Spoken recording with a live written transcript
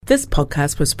This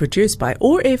podcast was produced by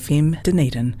OAR FM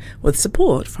Dunedin with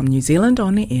support from New Zealand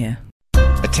On Air.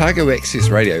 Otago Access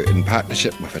Radio, in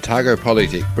partnership with Otago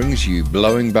Polytech, brings you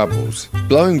Blowing Bubbles.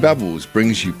 Blowing Bubbles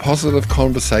brings you positive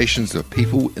conversations with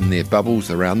people in their bubbles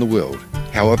around the world.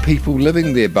 How are people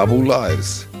living their bubble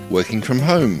lives? Working from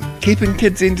home, keeping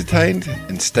kids entertained,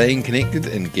 and staying connected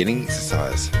and getting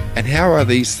exercise. And how are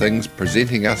these things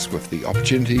presenting us with the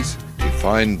opportunities to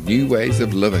find new ways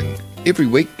of living? Every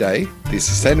weekday, the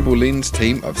Sustainable Lens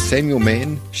team of Samuel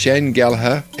Mann, Shane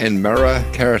Gallagher and Mara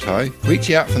Karatai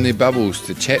reach out from their bubbles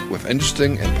to chat with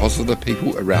interesting and positive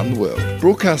people around the world.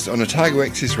 Broadcast on Otago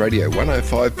Access Radio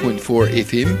 105.4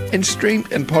 FM and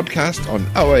streamed and podcast on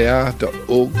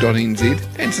oar.org.nz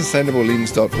and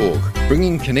sustainablelens.org,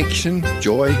 bringing connection,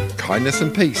 joy, kindness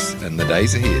and peace in the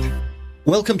days ahead.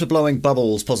 Welcome to Blowing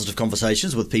Bubbles, positive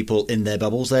conversations with people in their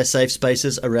bubbles, their safe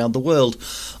spaces around the world.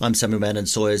 I'm Samuel Mann in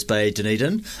Sawyers Bay,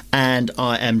 Dunedin, and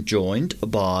I am joined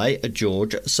by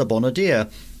George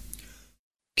Sabonadir.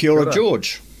 Kia ora,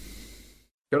 George.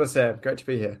 Kia ora, Sam. Great to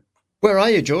be here. Where are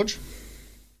you, George?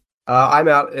 I'm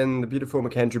out in the beautiful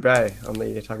Macandrew Bay on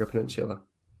the Otago Peninsula.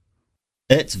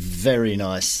 It's very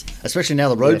nice, especially now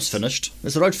the road's finished.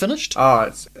 Is the road finished?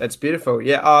 Oh, it's beautiful.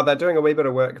 Yeah. They're doing a wee bit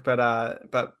of work, but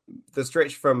the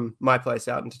stretch from my place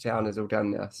out into town is all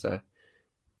done now. So,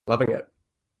 loving it.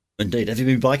 Indeed. Have you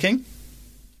been biking?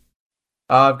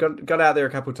 I've got out there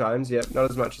a couple of times. Yeah, not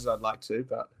as much as I'd like to,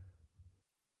 but.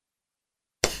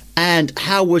 And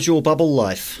how was your bubble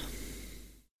life?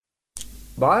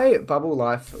 My bubble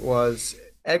life was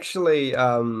actually.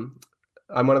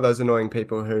 I'm one of those annoying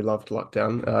people who loved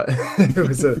lockdown.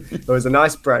 It was a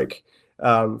nice break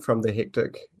from the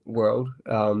hectic world.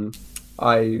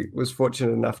 I was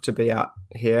fortunate enough to be out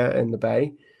here in the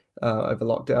Bay over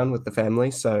lockdown with the family.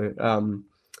 So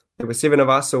there were 7 of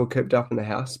us all cooped up in the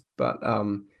house, but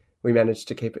we managed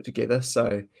to keep it together.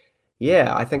 So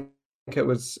yeah, I think it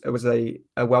was a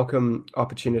welcome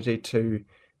opportunity to,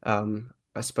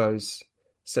 I suppose,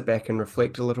 sit back and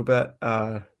reflect a little bit.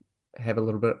 Have a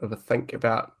little bit of a think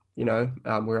about,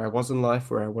 where I was in life,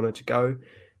 where I wanted to go.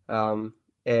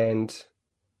 And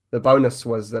the bonus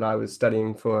was that I was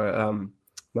studying for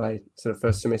my sort of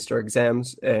first semester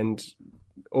exams, and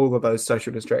all of those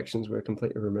social distractions were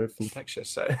completely removed from the picture.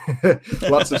 So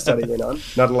lots of studying on,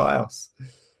 not a lot else.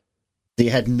 You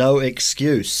had no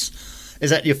excuse.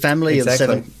 Is that your family of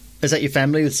 7? Is that your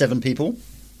family with 7 people?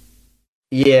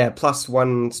 Yeah, plus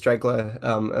one straggler,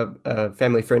 a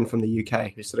family friend from the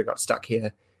UK who sort of got stuck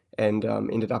here and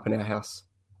ended up in our house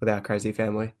with our crazy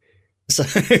family.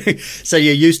 So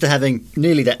you're used to having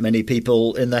nearly that many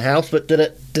people in the house, but did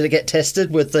it get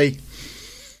tested with the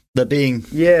being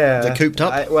the cooped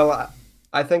up?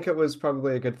 I think it was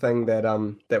probably a good thing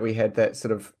that we had that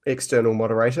sort of external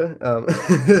moderator,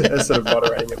 a sort of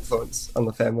moderating influence on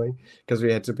the family, because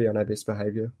we had to be on our best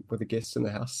behaviour with the guests in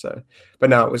the house. So, but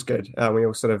no, it was good. We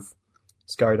all sort of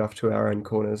scurried off to our own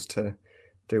corners to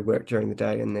do work during the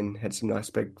day, and then had some nice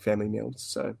big family meals.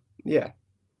 So yeah.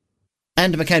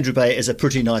 And Macandrew Bay is a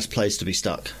pretty nice place to be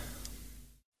stuck.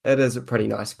 It is a pretty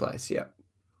nice place. Yeah.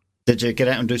 Did you get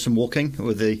out and do some walking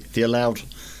with the allowed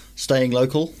staying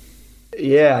local?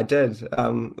 Yeah, I did.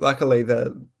 Luckily,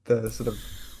 the sort of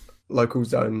local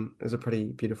zone is a pretty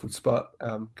beautiful spot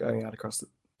going out across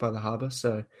by the harbour.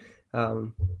 So,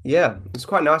 yeah, it's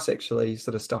quite nice actually.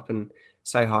 Sort of stop and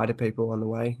say hi to people on the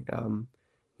way.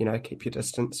 Keep your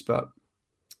distance. But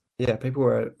yeah, people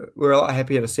were a lot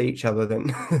happier to see each other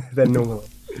than normally.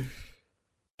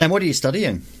 And what are you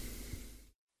studying?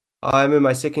 I'm in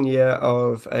my second year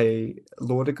of a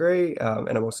law degree,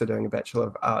 and I'm also doing a Bachelor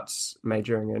of Arts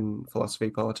majoring in philosophy,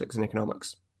 politics, and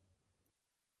economics.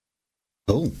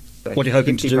 Oh, so what are you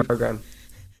hoping to do? Program.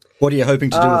 What are you hoping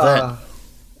to do with that?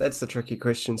 That's the tricky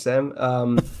question, Sam.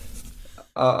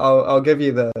 I'll give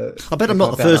you the. I bet I'm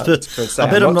not the first person.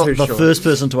 I bet I'm not the first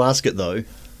person to ask it, though.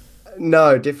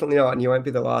 No, definitely not, and you won't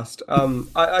be the last.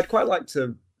 I'd quite like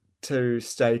to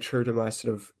stay true to my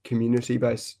sort of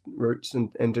community-based roots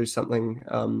and do something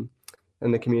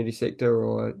in the community sector,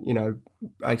 or,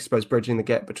 I suppose bridging the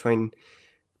gap between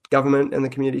government and the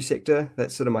community sector.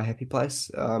 That's sort of my happy place.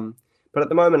 But at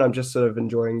the moment, I'm just sort of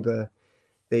enjoying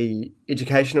the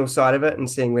educational side of it and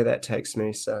seeing where that takes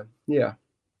me. So, yeah,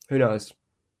 who knows?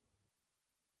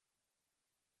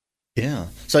 Yeah.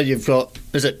 So you've got,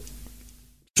 is it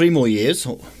 3 more years?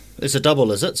 It's a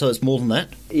double, is it? So it's more than that?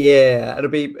 Yeah, it'll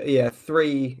be,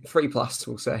 3 plus,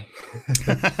 we'll say.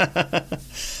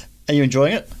 Are you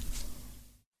enjoying it?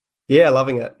 Yeah,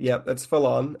 loving it. Yeah, it's full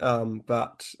on,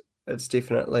 but it's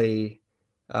definitely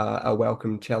a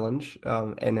welcome challenge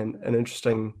and an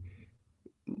interesting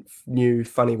new,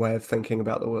 funny way of thinking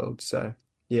about the world. So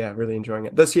yeah, really enjoying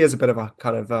it. This year's a bit of a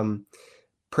kind of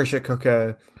pressure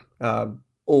cooker,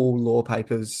 all law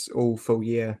papers, all full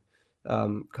year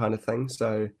kind of thing.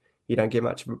 So you don't get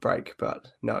much of a break, but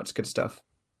no, it's good stuff.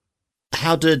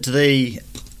 How did the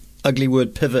Ugly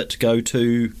Word pivot go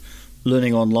to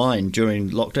learning online during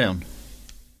lockdown?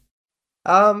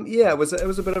 Yeah, it was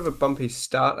a bit of a bumpy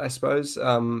start, I suppose.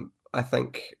 I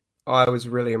think I was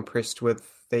really impressed with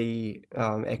the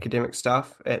academic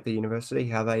staff at the university,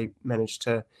 how they managed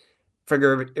to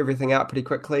figure everything out pretty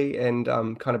quickly and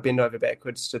kind of bend over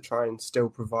backwards to try and still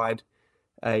provide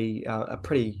a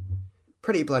pretty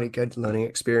bloody good learning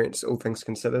experience, all things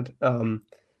considered.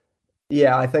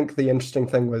 Yeah, I think the interesting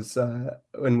thing was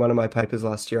in one of my papers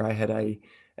last year, I had an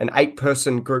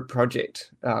 8-person group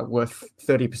project with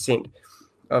 30%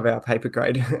 of our paper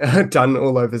grade done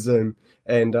all over Zoom,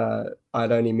 and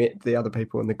I'd only met the other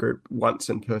people in the group once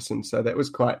in person, so that was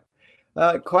quite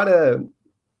a,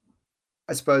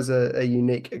 I suppose, a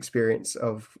unique experience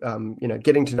of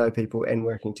getting to know people and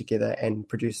working together and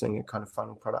producing a kind of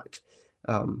final product,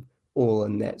 all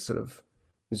in that sort of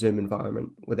Zoom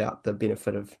environment without the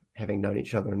benefit of having known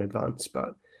each other in advance.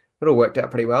 But it all worked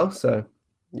out pretty well. So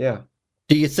yeah.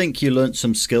 Do you think you learnt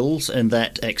some skills in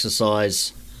that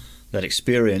exercise, that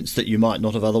experience, that you might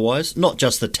not have otherwise? Not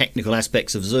just the technical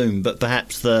aspects of Zoom, but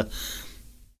perhaps the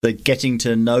getting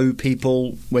to know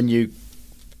people when you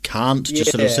can't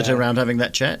just sort of sit around having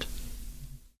that chat?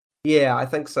 Yeah, I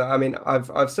think so. I mean,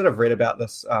 I've sort of read about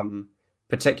this,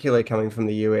 particularly coming from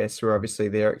the US, where obviously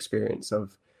their experience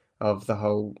of the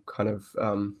whole kind of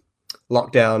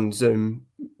lockdown Zoom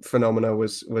phenomena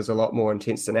was a lot more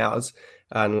intense than ours,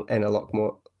 and a lot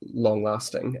more long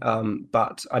lasting.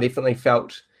 But I definitely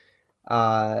felt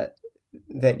that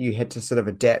you had to sort of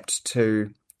adapt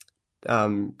to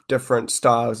different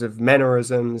styles of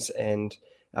mannerisms and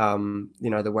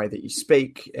the way that you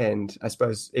speak, and I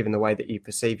suppose even the way that you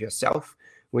perceive yourself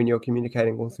when you're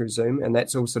communicating all through Zoom. And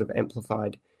that's all sort of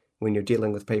amplified when you're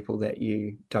dealing with people that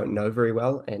you don't know very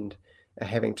well and are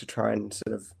having to try and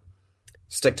sort of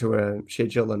stick to a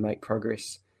schedule and make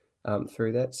progress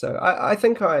through that. So I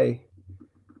think I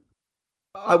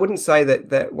wouldn't say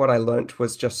that what I learnt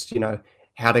was just,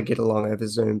 how to get along over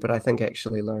Zoom, but I think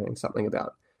actually learning something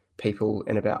about people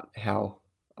and about how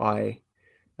I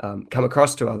come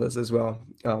across to others as well,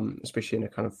 especially in a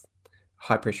kind of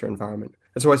high pressure environment.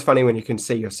 It's always funny when you can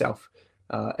see yourself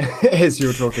as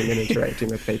you're talking and interacting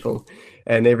with people,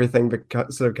 and everything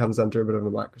sort of comes under a bit of a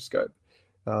microscope.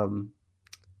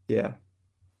 Yeah.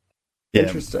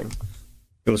 Interesting.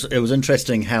 It was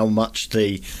interesting how much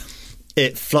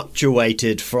it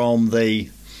fluctuated from the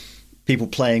people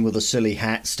playing with the silly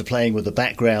hats to playing with the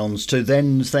backgrounds to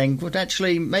then saying, well,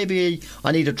 actually, maybe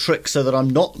I need a trick so that I'm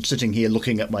not sitting here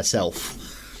looking at myself.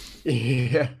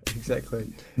 Yeah,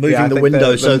 exactly. Moving the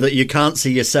window so that you can't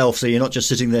see yourself, so you're not just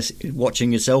sitting there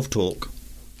watching yourself talk.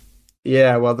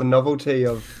 Yeah, well, the novelty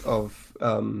of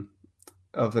the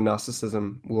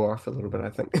narcissism wore off a little bit, I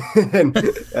think. And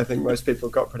I think most people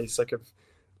got pretty sick of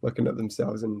looking at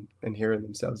themselves and hearing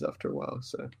themselves after a while.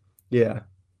 So, yeah.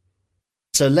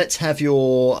 So let's have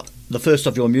the first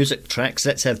of your music tracks.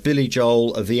 Let's have Billy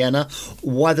Joel, Vienna.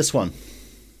 Why this one?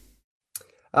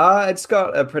 It's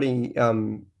got a pretty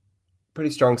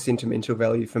strong sentimental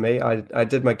value for me. I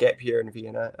did my gap year in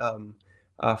Vienna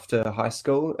after high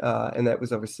school, and that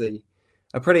was obviously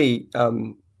a pretty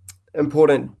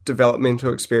important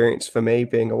developmental experience for me,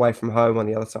 being away from home on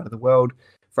the other side of the world,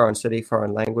 foreign city,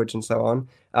 foreign language, and so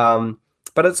on.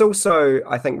 But it's also,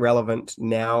 I think, relevant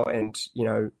now and,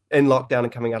 in lockdown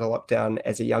and coming out of lockdown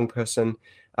as a young person,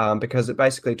 because it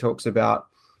basically talks about,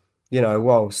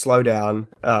 whoa, slow down.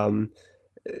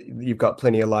 You've got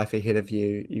plenty of life ahead of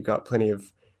you. You've got plenty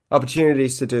of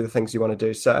opportunities to do the things you want to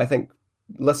do. So I think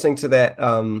listening to that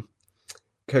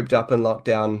cooped up in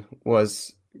lockdown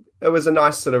was a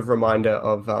nice sort of reminder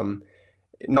of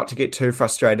not to get too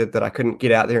frustrated that I couldn't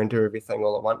get out there and do everything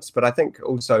all at once. But I think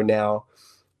also now,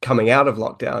 coming out of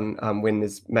lockdown, when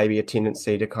there's maybe a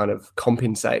tendency to kind of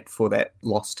compensate for that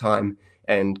lost time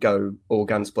and go all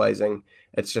guns blazing,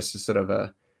 it's just a sort of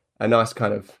a nice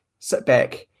kind of sit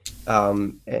back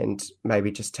and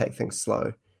maybe just take things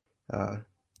slow.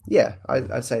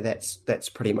 I'd say that's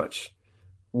pretty much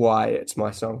why it's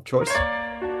my song choice.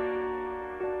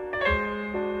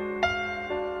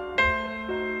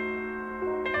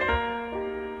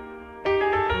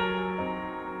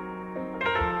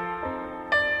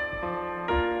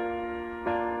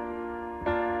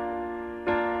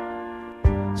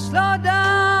 Slow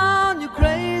down, you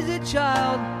crazy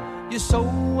child. You're so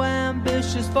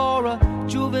ambitious for a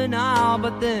juvenile,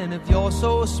 but then if you're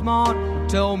so smart,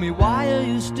 tell me, why are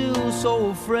you still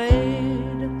so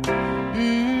afraid?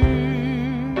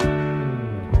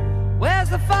 Where's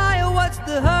the fire? What's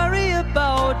the hurry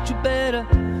about? You better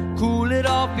cool it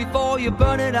off before you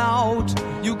burn it out.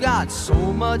 You got so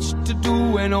much to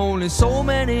do and only so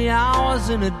many hours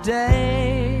in a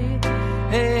day.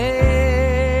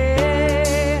 Hey,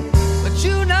 but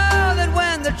you know that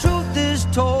when the truth is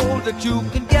told, that you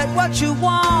can get what you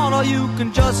want or you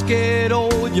can just get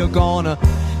old. You're gonna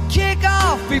kick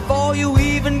off before you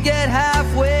even get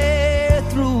halfway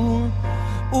through.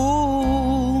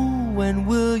 Ooh, when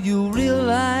will you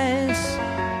realize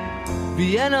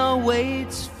Vienna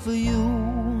waits for you?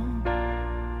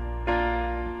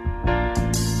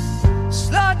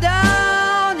 Slow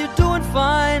down, you're doing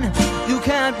fine. You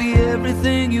can't be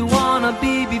everything you wanna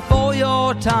be before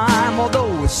your time.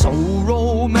 Although it's so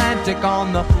romantic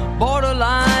on the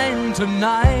borderline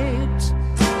tonight,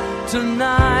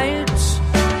 tonight.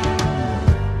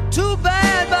 Too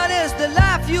bad, but it's the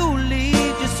life you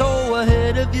lead. You're so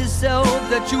ahead of yourself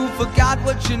that you forgot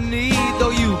what you need. Though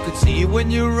you could see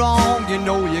when you're wrong, you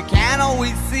know you can't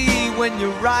always see when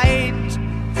you're right.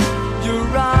 You're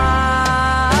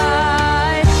right.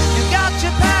 You got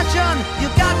your passion, you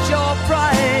got your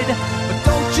pride, but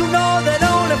don't you know that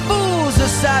only fools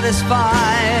are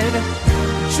satisfied?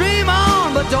 Dream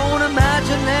on, but don't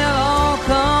imagine they'll all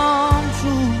come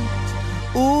true.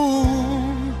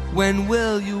 Ooh, when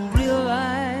will you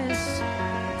realize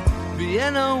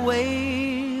Vienna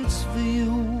waits for you?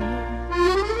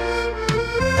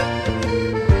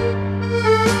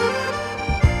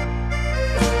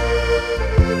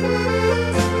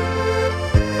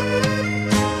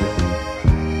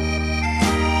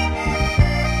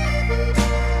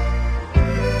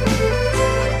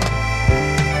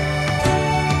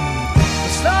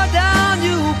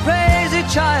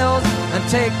 Child, and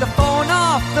take the phone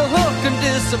off the hook and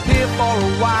disappear for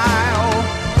a while.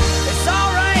 It's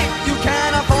alright, you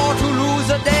can't afford to lose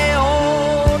a day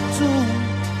or two.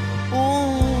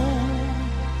 Ooh,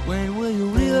 when will you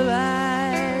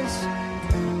realize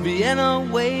Vienna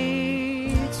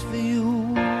waits for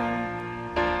you?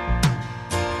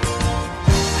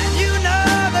 And you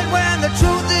know that when the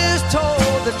truth is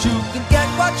told, that you can get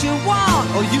what you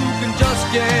want or you can just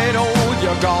get old.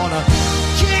 You're gonna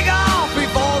kick off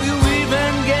before you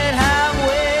even get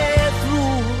halfway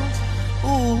through.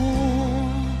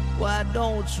 Ooh, why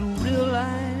don't you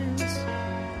realize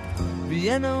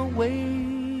Vienna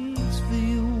waits for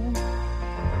you?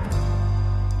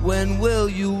 When will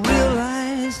you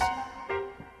realize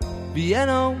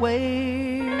Vienna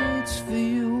waits for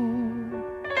you?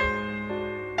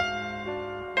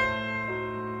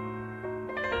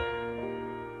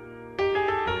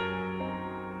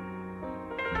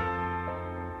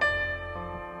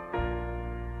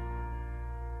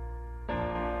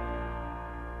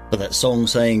 That song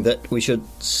saying that we should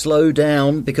slow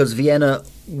down because Vienna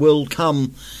will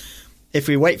come if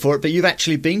we wait for it. But you've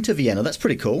actually been to Vienna. That's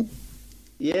pretty cool.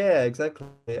 Yeah, exactly.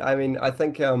 I mean, I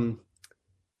think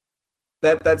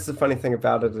that's the funny thing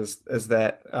about it is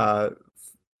that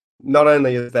not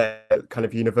only is that kind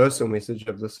of universal message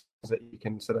of this that you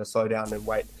can sort of slow down and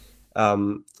wait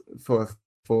for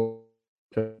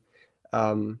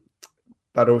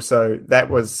but also that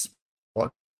was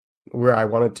where I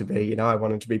wanted to be. You know, I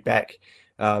wanted to be back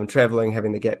traveling,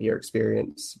 having the gap year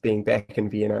experience, being back in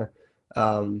Vienna.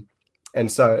 And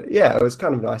so, yeah, it was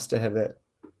kind of nice to have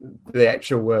the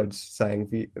actual words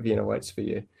saying Vienna waits for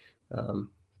you.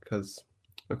 Because,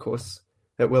 of course,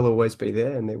 it will always be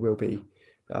there and there will be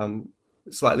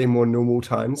slightly more normal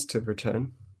times to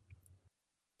return.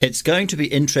 It's going to be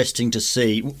interesting to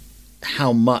see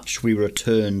how much we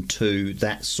return to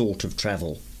that sort of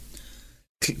travel.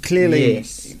 Clearly,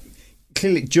 yes.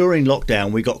 Clearly, during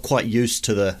lockdown, we got quite used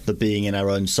to the being in our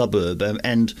own suburb,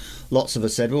 and lots of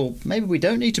us said, well, maybe we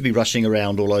don't need to be rushing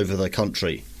around all over the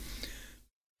country.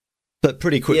 But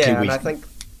pretty quickly,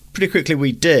 pretty quickly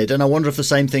we did, and I wonder if the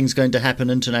same thing's going to happen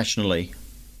internationally.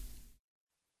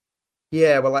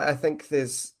 Yeah, well, I think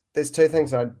there's two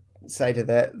things I'd say to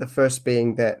that. The first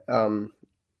being that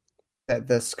that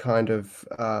this kind of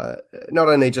not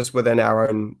only just within our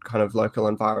own kind of local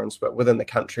environs, but within the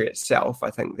country itself, I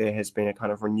think there has been a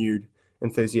kind of renewed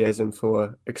enthusiasm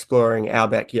for exploring our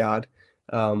backyard.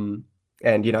 And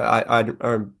you know, I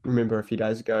remember a few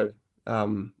days ago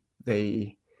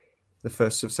the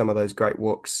first of some of those great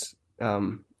walks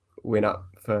went up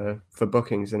for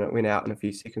bookings, and it went out in a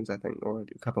few seconds, I think, or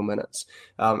a couple minutes.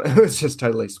 It was just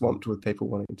totally swamped with people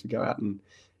wanting to go out and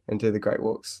do the great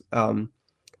walks.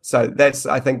 So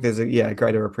I think there's a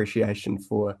greater appreciation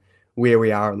for where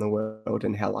we are in the world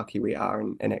and how lucky we are,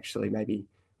 and actually maybe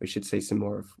we should see some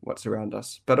more of what's around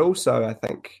us. But also, I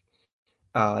think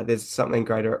there's something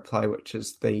greater at play, which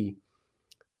is the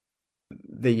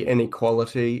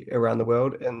inequality around the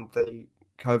world and the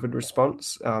COVID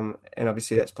response. And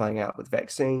obviously that's playing out with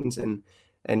vaccines and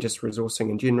just resourcing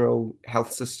in general,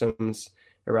 health systems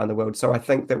around the world. So I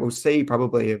think that we'll see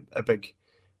probably a big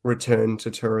return to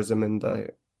tourism in the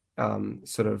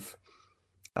sort of,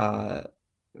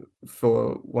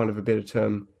 for want of a better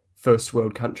term, first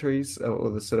world countries, or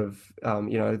the sort of,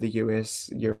 the US,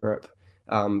 Europe,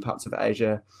 parts of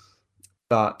Asia.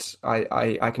 But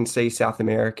I can see South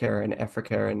America and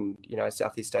Africa and,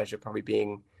 Southeast Asia probably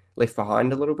being left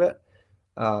behind a little bit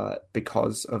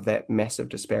because of that massive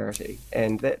disparity.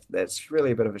 And that's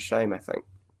really a bit of a shame, I think.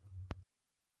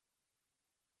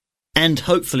 And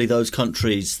hopefully those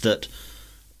countries that,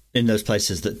 in those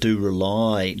places that do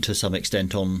rely to some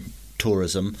extent on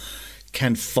tourism,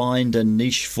 can find a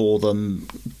niche for them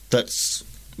that's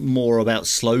more about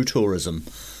slow tourism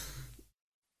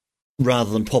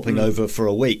rather than popping over for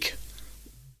a week.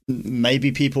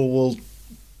 Maybe people will,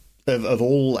 of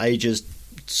all ages,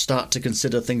 start to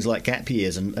consider things like gap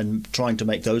years and trying to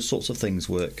make those sorts of things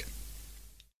work.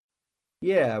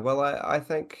 Yeah, well, I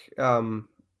think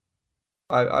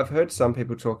I've heard some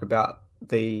people talk about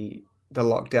the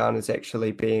lockdown as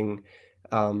actually being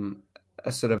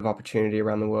a sort of opportunity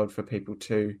around the world for people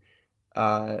to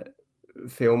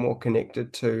feel more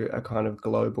connected to a kind of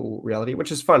global reality,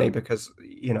 which is funny because,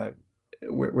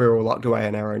 we're all locked away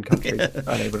in our own countries,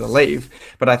 unable to leave.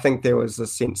 But I think there was a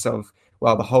sense of,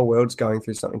 well, the whole world's going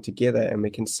through something together, and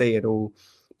we can see it all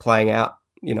playing out,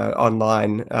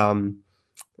 online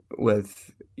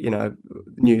with,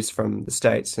 news from the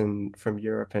States and from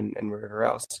Europe and wherever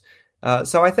else.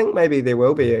 So I think maybe there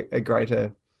will be a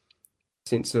greater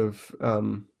sense of,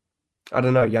 I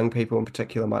don't know, young people in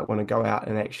particular might want to go out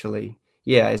and actually,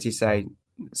 as you say,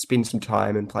 spend some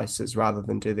time in places rather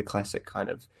than do the classic kind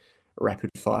of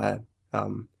rapid fire,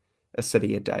 a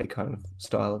city a day kind of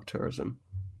style of tourism.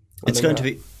 It's going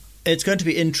to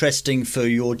be interesting for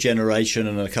your generation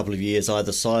in a couple of years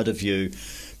either side of you,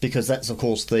 because that's of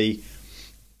course the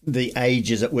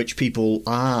ages at which people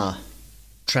are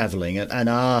travelling and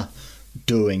are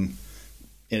doing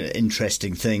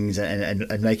interesting things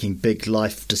and making big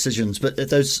life decisions, but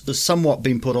those somewhat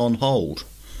been put on hold.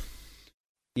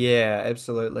 Yeah,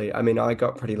 absolutely. I mean, I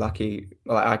got pretty lucky.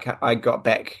 I got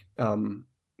back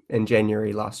in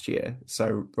January last year,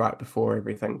 so right before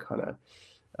everything kind of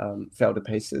fell to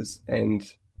pieces,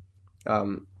 and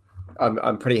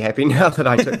I'm pretty happy now that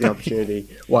I took the opportunity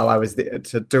while I was there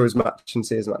to do as much and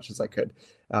see as much as I could,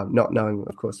 not knowing,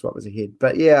 of course, what was ahead.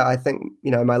 But yeah, I think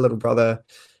my little brother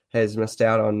has missed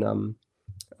out on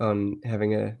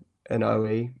having an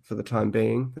OE for the time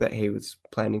being that he was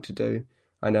planning to do.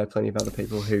 I know plenty of other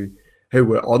people who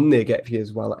were on their gap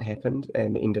years while it happened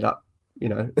and ended up,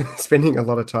 spending a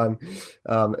lot of time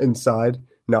inside,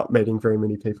 not meeting very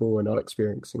many people and not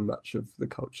experiencing much of the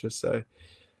culture. So,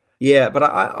 yeah, but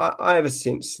I have a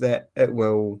sense that it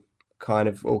will kind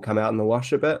of all come out in the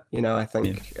wash a bit. I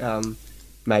think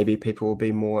maybe people will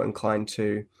be more inclined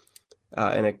to,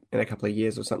 in a couple of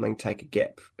years or something, take a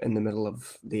gap in the middle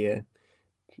of their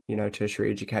tertiary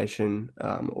education,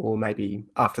 or maybe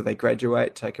after they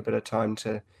graduate, take a bit of time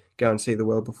to go and see the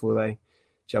world before they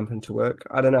jump into work.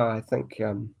 I don't know. I think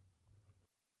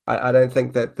I don't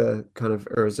think that the kind of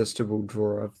irresistible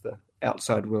draw of the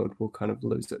outside world will kind of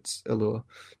lose its allure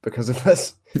because of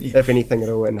this. Yeah. If anything,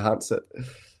 it'll enhance it.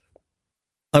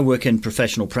 I work in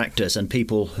professional practice, and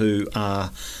people who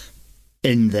are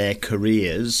in their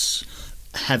careers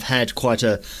have had quite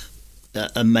a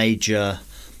major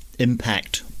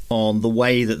impact on the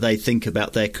way that they think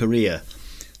about their career,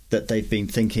 that they've been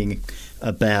thinking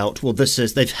about, well,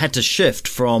 they've had to shift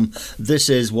from this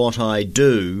is what I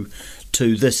do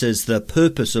to this is the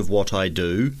purpose of what I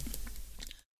do.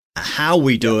 How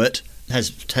we do it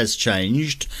has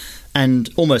changed, and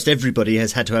almost everybody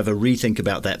has had to have a rethink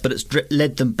about that, but it's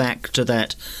led them back to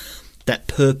that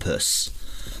purpose.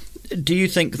 Do you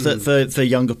think that for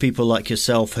younger people like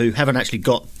yourself who haven't actually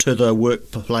got to the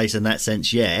workplace in that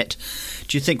sense yet,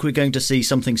 do you think we're going to see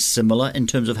something similar in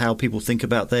terms of how people think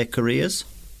about their careers?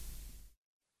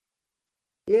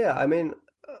 Yeah, I mean,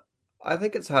 I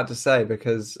think it's hard to say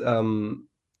because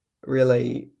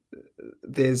really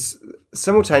there's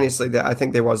simultaneously that I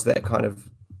think there was that kind of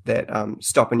that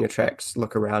stop in your tracks,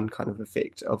 look around kind of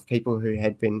effect of people who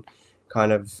had been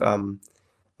kind of,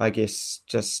 I guess,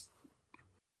 just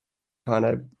kind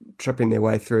of tripping their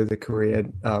way through the career,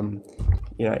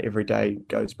 every day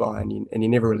goes by and you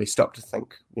never really stop to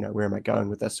think, where am I going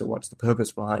with this, or what's the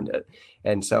purpose behind it?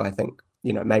 And so I think,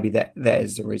 maybe that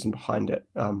is the reason behind it.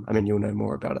 I mean, you'll know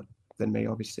more about it than me,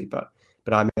 obviously, but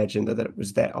I imagine that it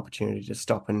was that opportunity to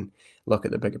stop and look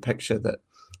at the bigger picture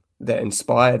that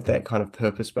inspired that kind of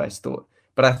purpose-based thought.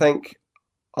 But I think,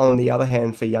 on the other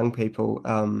hand, for young people,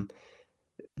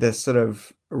 the sort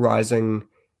of rising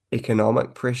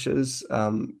economic pressures,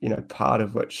 part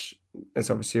of which is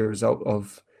obviously a result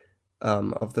of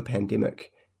the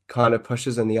pandemic, kind of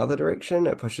pushes in the other direction.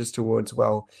 It pushes towards,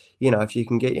 well, if you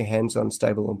can get your hands on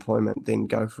stable employment, then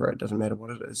go for it. Doesn't matter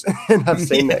what it is. And I've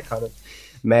seen that kind of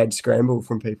mad scramble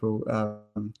from people.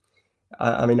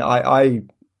 I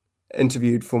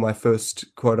interviewed for my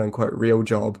first quote unquote real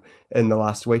job in the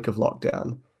last week of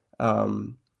lockdown.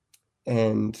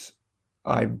 And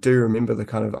I do remember the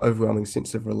kind of overwhelming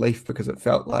sense of relief, because it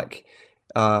felt like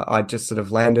I just sort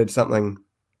of landed something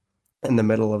in the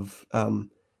middle of,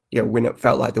 when it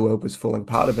felt like the world was falling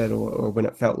apart a bit, or when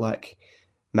it felt like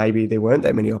maybe there weren't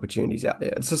that many opportunities out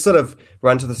there. It's a sort of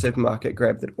run to the supermarket,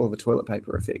 grab all the toilet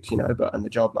paper effect, but in the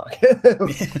job market,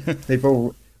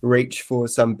 people reach for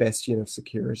some bastion of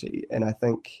security. And I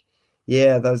think,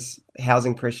 those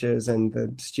housing pressures and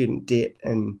the student debt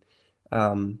and,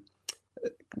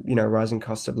 rising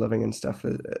cost of living and stuff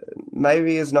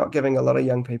maybe is not giving a lot of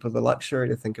young people the luxury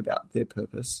to think about their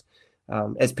purpose,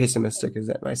 as pessimistic as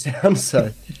that may sound.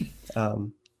 So,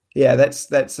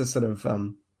 that's a sort of,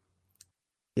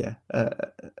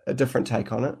 a different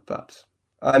take on it. But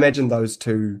I imagine those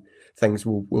two things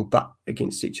will butt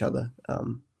against each other a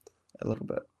little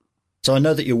bit. So I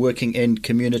know that you're working in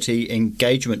community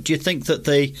engagement. Do you think that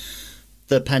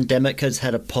the pandemic has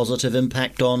had a positive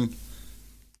impact on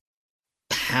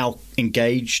how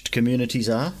engaged communities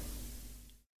are?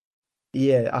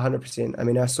 Yeah, 100%. I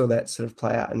mean, I saw that sort of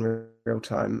play out in real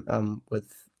time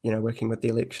with, working with the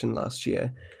election last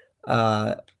year.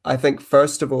 I think,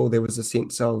 first of all, there was a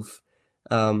sense of,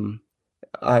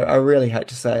 I really hate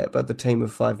to say it, but the team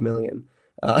of 5 million,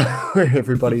 where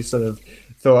everybody sort of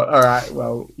thought, all right,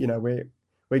 well,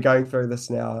 we're going through this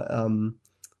now.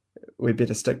 We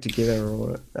better stick together,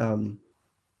 or,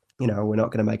 we're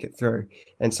not going to make it through.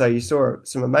 And so you saw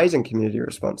some amazing community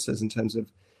responses in terms of,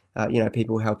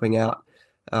 people helping out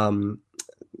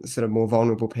sort of more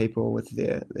vulnerable people with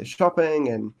their shopping,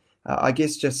 and I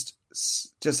guess just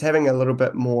having a little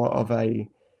bit more of a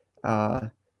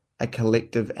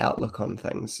collective outlook on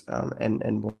things,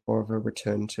 and more of a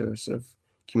return to a sort of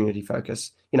community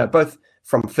focus, both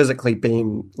from physically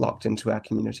being locked into our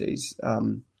communities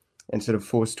and sort of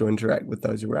forced to interact with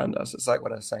those around us. It's like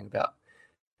what I was saying about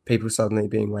people suddenly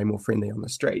being way more friendly on the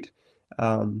street.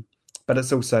 But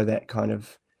it's also that kind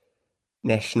of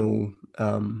national,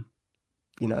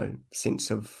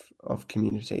 sense of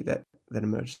community that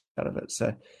emerged out of it.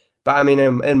 So, but I mean,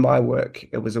 in my work,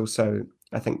 it was also,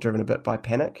 I think, driven a bit by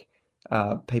panic.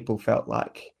 People felt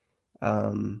like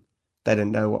they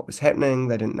didn't know what was happening.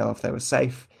 They didn't know if they were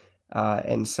safe.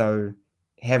 And so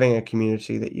having a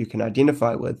community that you can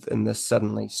identify with in this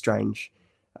suddenly strange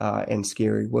and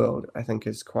scary world, I think,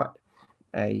 is quite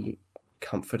a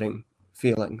comforting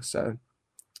feeling. So,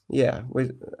 yeah,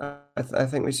 I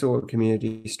think we saw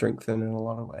community strengthen in a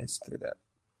lot of ways through that.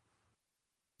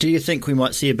 Do you think we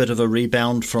might see a bit of a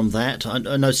rebound from that?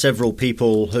 I know several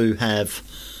people who have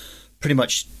pretty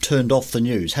much turned off the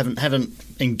news, haven't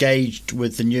engaged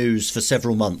with the news for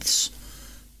several months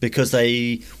because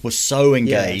they were so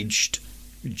engaged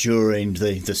during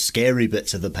the scary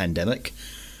bits of the pandemic,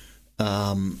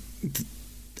 and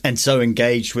so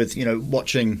engaged with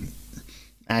watching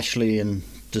Ashley and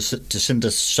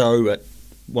Jacinda's show at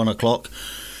 1:00.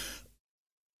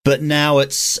 But now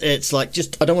it's like,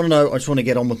 I don't want to know. I just want to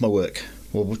get on with my work,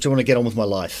 or I just want to get on with my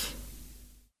life.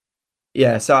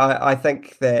 Yeah, so I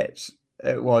think that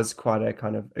it was quite a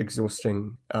kind of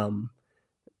exhausting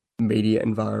media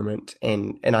environment,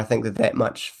 and I think that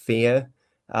much fear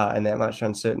and that much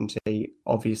uncertainty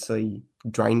obviously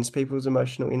drains people's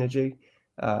emotional energy.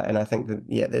 And I think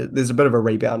that, there's a bit of a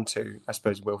rebound to, I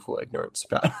suppose, willful ignorance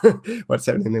about what's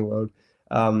happening in the world.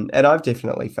 And I've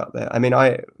definitely felt that. I mean,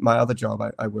 my other job,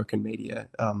 I work in media,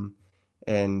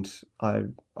 and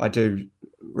I do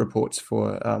reports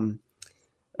for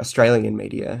Australian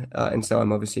media, and so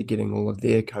I'm obviously getting all of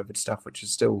their COVID stuff, which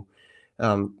is still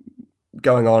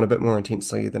going on a bit more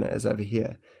intensely than it is over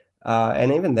here.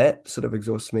 And even that sort of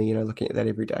exhausts me, looking at that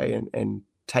every day and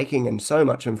taking in so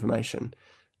much information.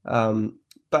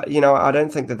 But, I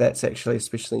don't think that that's actually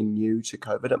especially new to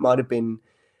COVID. It might have been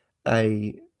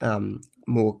a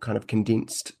more kind of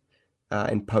condensed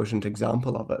and potent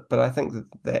example of it. But I think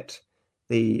that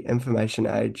the information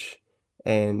age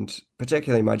and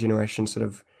particularly my generation sort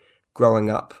of growing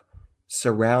up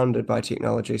surrounded by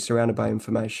technology, surrounded by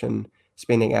information,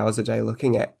 spending hours a day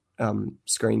looking at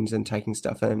screens and taking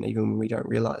stuff in, even when we don't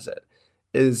realize it,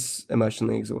 is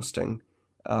emotionally exhausting,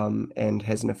 and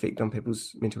has an effect on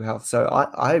people's mental health. So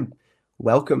I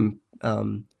welcome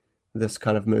this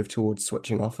kind of move towards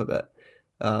switching off a bit,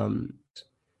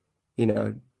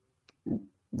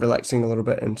 relaxing a little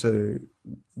bit into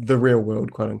the real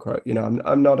world, quote unquote.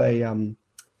 I'm not a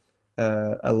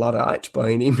Luddite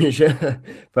by any measure,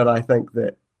 but I think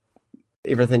that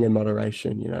everything in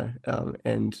moderation,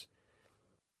 and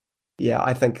yeah,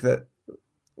 I think that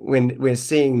when we're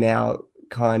seeing now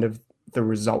kind of the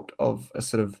result of a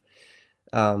sort of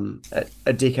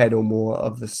a decade or more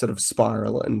of this sort of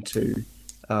spiral into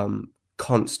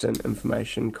constant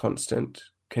information, constant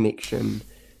connection,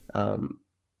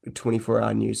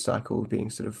 24-hour news cycle being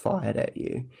sort of fired at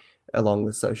you, along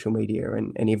with social media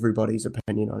and everybody's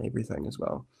opinion on everything as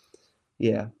well.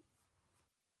 Yeah.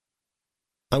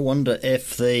 I wonder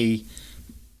if the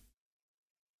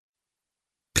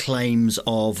claims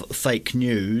of fake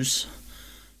news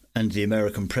and the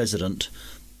American president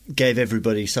gave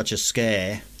everybody such a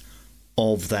scare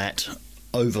of that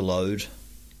overload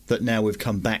that now we've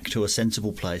come back to a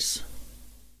sensible place.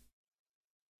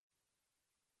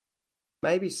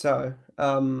 Maybe so.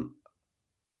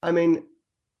 I mean,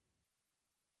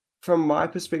 from my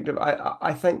perspective,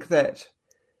 I think that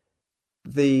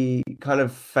the kind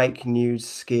of fake news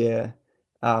scare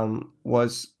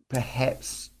was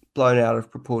perhaps blown out of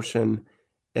proportion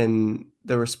in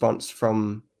the response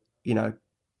from,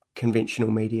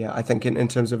 conventional media. I think in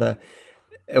terms of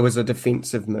it was a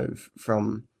defensive move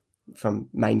from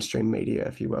mainstream media,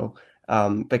 if you will,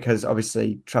 because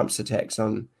obviously Trump's attacks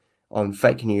on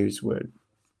fake news were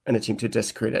an attempt to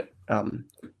discredit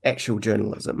actual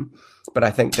journalism. But I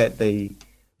think that the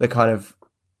kind of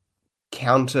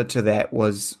counter to that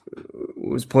was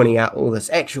pointing out all this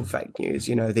actual fake news,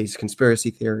 these conspiracy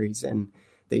theories and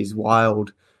these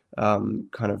wild kind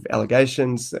of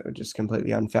allegations that were just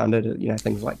completely unfounded,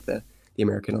 things like the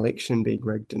American election being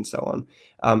rigged and so on.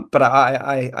 But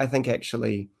I think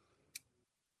actually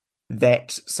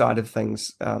that side of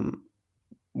things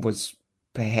was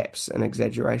perhaps an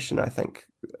exaggeration, I think.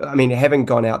 I mean, having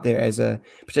gone out there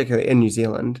particularly in New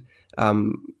Zealand,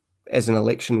 as an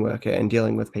election worker and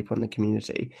dealing with people in the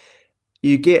community,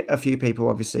 you get a few people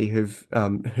obviously who've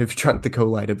drunk the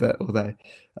Kool-Aid a bit, or they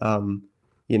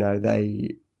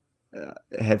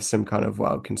have some kind of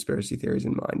wild conspiracy theories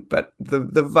in mind. But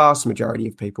the vast majority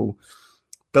of people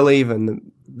believe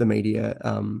in the media.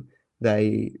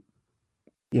 They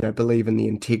believe in the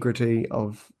integrity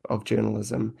of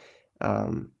journalism.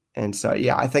 And so,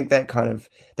 yeah, I think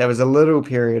there was a little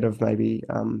period of maybe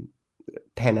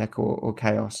panic or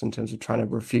chaos in terms of trying to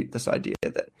refute this idea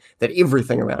that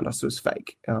everything around us was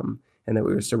fake, and that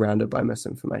we were surrounded by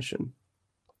misinformation.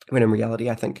 When in reality,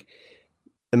 I think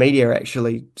the media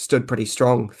actually stood pretty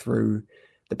strong through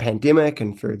the pandemic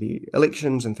and through the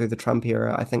elections and through the Trump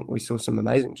era. I think we saw some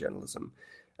amazing journalism,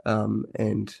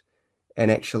 and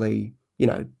actually,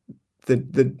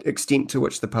 the extent to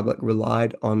which the public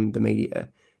relied on the media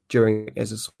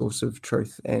as a source of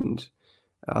truth and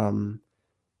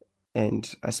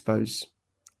I suppose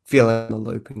feeling in the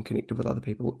loop and connected with other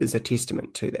people is a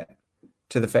testament to that,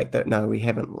 to the fact that no, we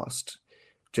haven't lost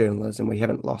journalism, we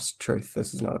haven't lost truth.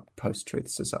 This is not a post-truth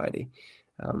society.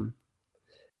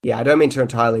 Yeah, I don't mean to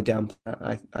entirely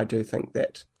downplay. I do think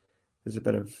that there's a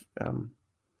bit of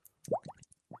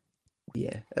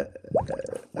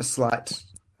a slight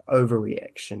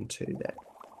overreaction to that.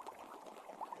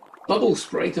 Bubble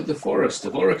Sprite of the Forest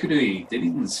of Orokonui,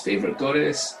 Dunedin's favourite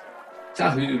goddess,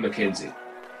 Tahu Mackenzie.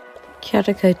 Kia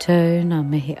ora koutou, ngā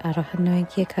mihi aroha nui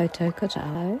kia koutou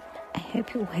koutou. I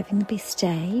hope you're all having the best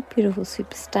day, beautiful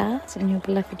superstars in your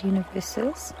beloved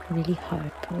universes. I really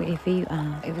hope wherever you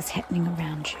are, whatever's happening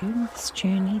around you, this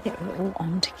journey that we're all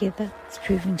on together is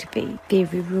proving to be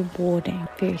very rewarding,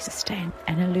 very sustained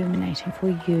and illuminating for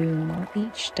you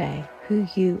each day, who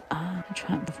you are. The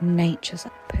triumph of nature's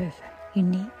perfect,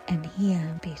 unique and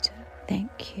here better.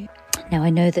 Thank you. Now, I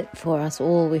know that for us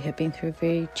all, we have been through a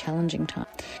very challenging time.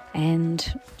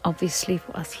 And obviously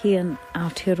for us here in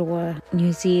Aotearoa,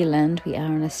 New Zealand, we are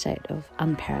in a state of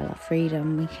unparalleled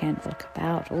freedom. We can look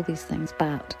about all these things.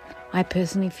 But I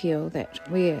personally feel that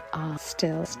we are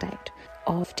still in a state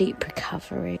of deep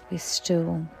recovery. We're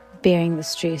still bearing the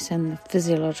stress and the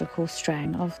physiological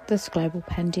strain of this global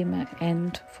pandemic.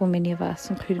 And for many of us,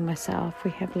 including myself,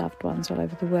 we have loved ones all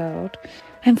over the world.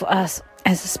 And for us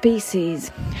as a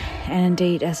species, and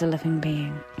indeed as a living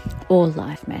being, all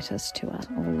life matters to us,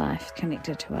 all life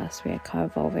connected to us. We are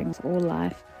co-evolving with all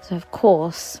life. So of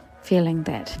course, feeling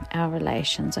that our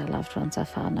relations, our loved ones, our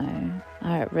whānau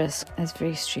are at risk is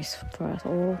very stressful for us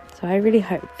all. So I really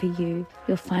hope for you,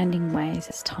 you're finding ways,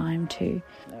 it's time to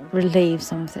relieve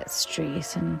some of that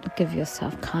stress and give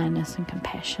yourself kindness and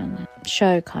compassion, and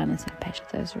show kindness and compassion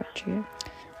to those around you.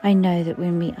 I know that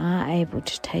when we are able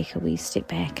to take a wee step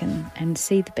back and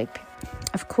see the big picture,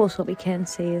 of course what we can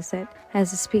see is that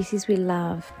as a species we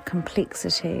love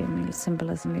complexity and we love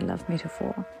symbolism, we love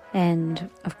metaphor. And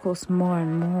of course more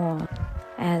and more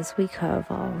as we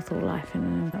co-evolve with all life,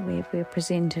 and we're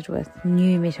presented with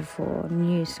new metaphor,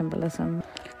 new symbolism,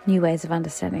 new ways of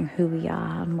understanding who we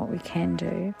are and what we can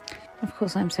do. Of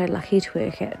course, I'm so lucky to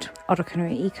work at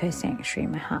Orokonui Eco Sanctuary,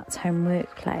 my heart's home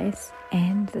workplace.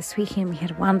 And this weekend we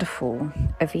had a wonderful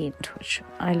event, which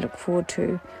I look forward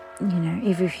to,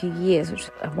 every few years, which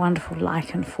is a wonderful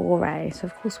lichen foray. So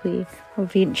of course we were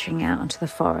venturing out into the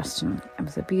forest, and it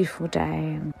was a beautiful day,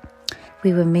 and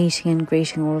we were meeting and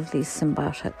greeting all of these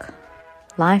symbiotic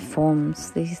life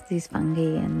forms, these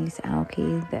fungi and these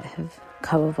algae that have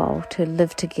co-evolved to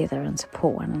live together and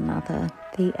support one another.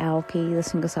 The algae, the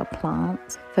single-cell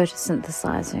plants,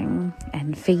 photosynthesizing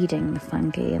and feeding the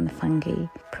fungi, and the fungi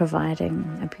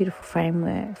providing a beautiful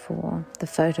framework for the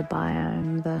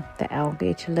photobiome, the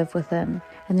algae to live within.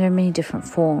 And there are many different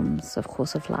forms, of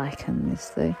course, of lichen. There's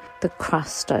the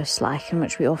crustose lichen,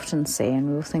 which we often see,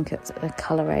 and we'll think it's a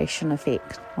coloration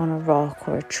effect on a rock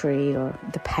or a tree or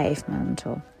the pavement,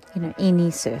 or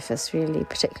any surface really,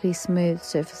 particularly smooth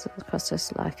surfaces of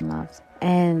crustose lichen loves.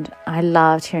 And I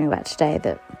loved hearing about today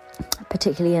that,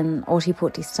 particularly in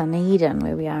Ōtepoti Dunedin,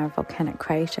 where we are a volcanic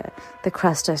crater, the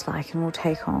crustose lichen will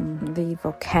take on the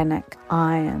volcanic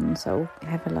iron, so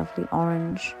we'll have a lovely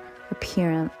orange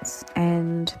appearance.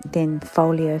 And then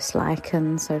foliose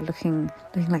lichen, so looking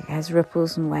like it has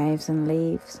ripples and waves and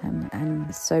leaves, and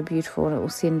it's so beautiful. And it will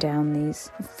send down these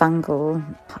fungal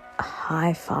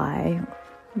hi-fi,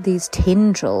 these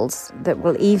tendrils that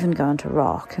will even go into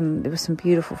rock. And there were some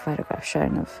beautiful photographs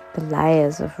shown of the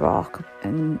layers of rock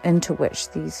into which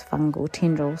these fungal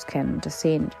tendrils can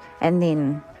descend. And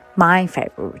then my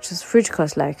favourite, which is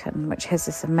Fruticose lichen, which has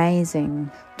this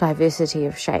amazing diversity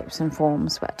of shapes and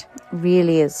forms, but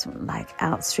really is like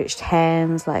outstretched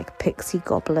hands, like pixie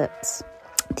goblets.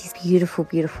 These beautiful,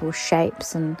 beautiful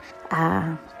shapes and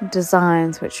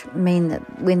designs, which mean that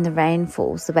when the rain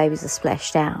falls, the babies are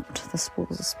splashed out, the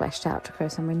spores are splashed out to grow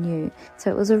somewhere new. So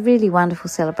it was a really wonderful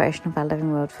celebration of our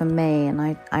living world for me, and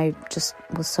I just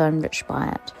was so enriched by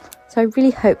it. So I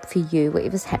really hope for you,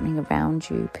 whatever's happening around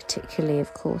you, particularly,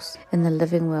 of course, in the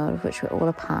living world of which we're all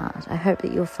a part, I hope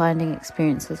that you're finding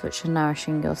experiences which are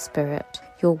nourishing your spirit,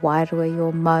 your wairoa,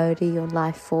 your mauri, your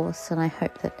life force, and I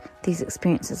hope that these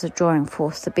experiences are drawing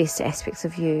forth the best aspects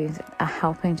of you, that are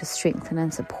helping to strengthen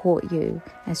and support you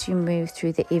as you move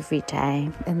through the everyday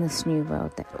in this new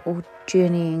world that we're all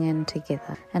journeying in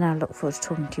together. And I look forward to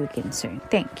talking to you again soon.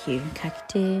 Thank you. Ka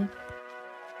kite.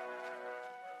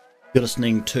 You're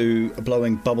listening to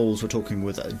Blowing Bubbles. We're talking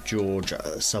with George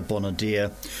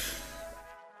Sabonadea.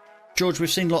 George, we've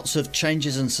seen lots of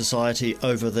changes in society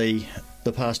over the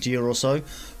past year or so.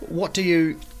 What do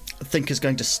you think is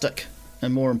going to stick?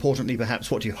 And more importantly,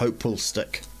 perhaps, what do you hope will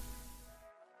stick?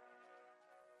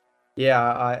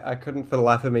 Yeah, I couldn't for the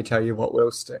life of me tell you what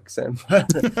will stick, Sam.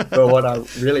 But what I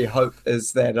really hope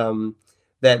is that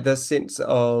that this sense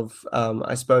of,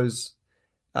 I suppose,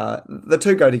 the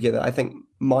two go together. I think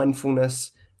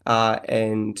mindfulness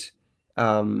and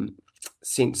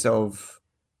sense of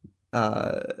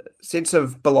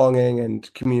belonging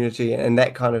and community, and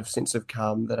that kind of sense of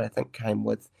calm that I think came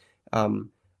with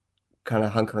kind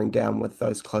of hunkering down with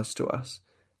those close to us.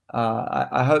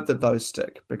 I hope that those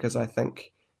stick, because I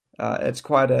think it's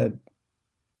quite a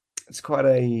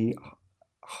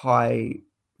high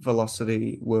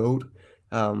velocity world.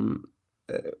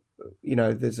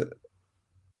 There's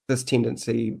this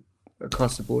tendency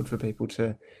across the board for people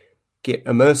to get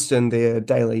immersed in their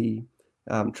daily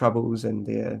troubles and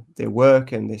their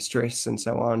work and their stress and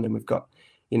so on. And we've got,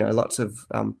 lots of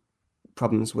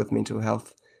problems with mental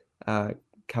health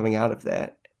coming out of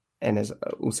that, and as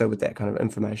also with that kind of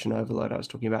information overload I was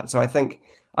talking about. So I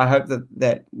hope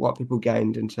that what people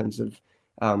gained in terms of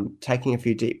taking a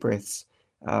few deep breaths,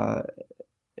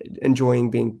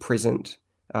 enjoying being present,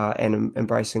 and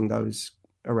embracing those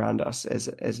around us as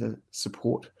a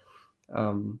support,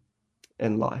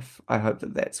 in life, I hope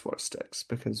that that's what sticks,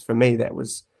 because for me that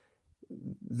was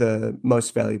the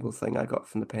most valuable thing I got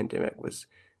from the pandemic was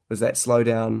that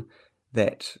slowdown,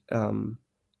 that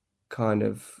kind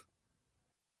of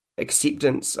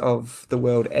acceptance of the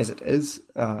world as it is,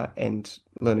 and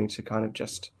learning to kind of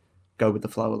just go with the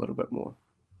flow a little bit more.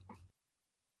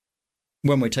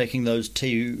 When we're taking those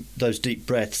deep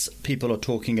breaths, people are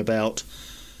talking about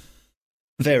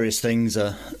various things,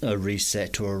 a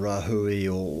reset or a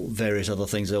rahui or various other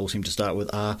things. They all seem to start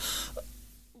with R.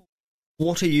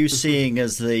 What are you seeing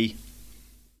as the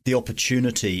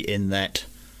opportunity in that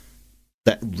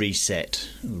reset,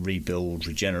 rebuild,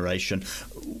 regeneration?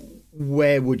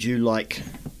 Where would you like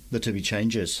there to be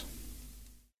changes?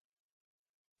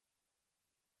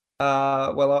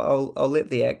 Well, I'll let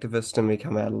the activist in me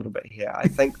come out a little bit here. I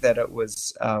think that it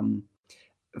was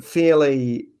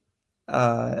fairly,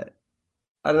 I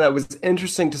don't know, it was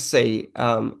interesting to see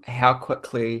how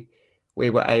quickly we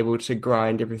were able to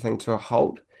grind everything to a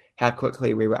halt, how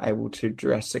quickly we were able to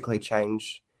drastically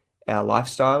change our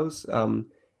lifestyles,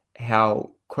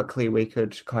 how quickly we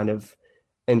could kind of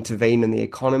intervene in the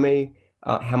economy,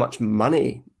 how much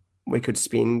money we could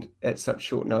spend at such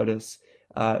short notice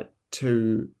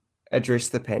to address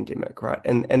the pandemic, right?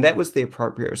 And that was the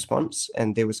appropriate response,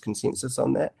 and there was consensus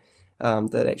on that,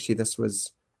 that actually this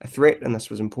was a threat and this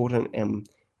was important, and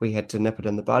we had to nip it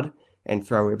in the bud and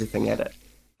throw everything at it.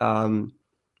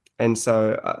 And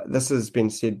so this has been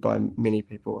said by many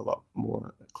people a lot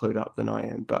more clued up than I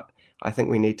am, but I think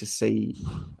we need to see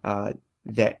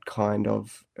that kind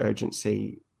of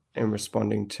urgency in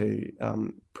responding to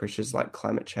pressures like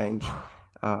climate change,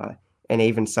 and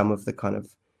even some of the kind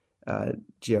of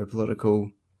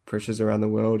geopolitical pressures around the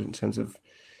world in terms of,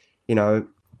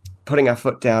 putting our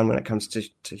foot down when it comes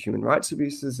to human rights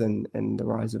abuses and the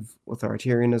rise of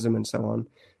authoritarianism and so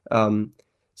on.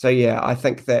 So yeah, I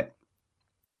think that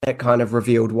kind of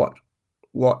revealed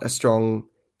what a strong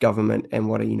government and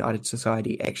what a united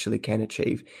society actually can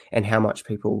achieve, and how much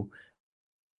people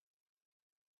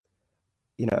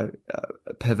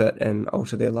pivot and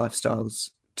alter their lifestyles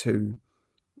to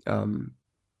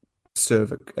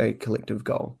serve a collective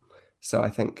goal. So I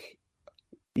think,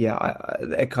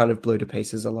 it kind of blew to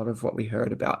pieces a lot of what we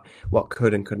heard about what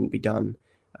could and couldn't be done,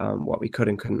 what we could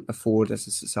and couldn't afford as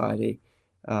a society,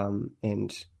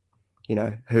 and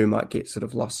who might get sort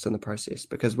of lost in the process,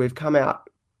 because we've come out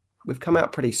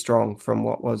pretty strong from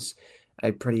what was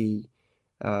a pretty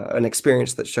an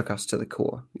experience that shook us to the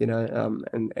core,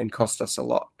 and cost us a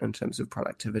lot in terms of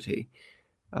productivity,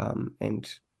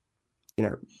 and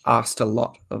asked a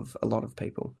lot of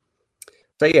people.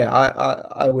 So yeah,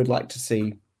 I would like to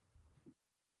see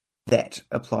that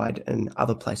applied in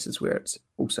other places where it's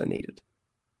also needed.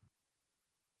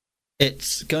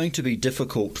 It's going to be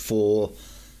difficult for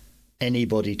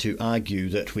anybody to argue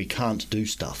that we can't do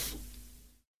stuff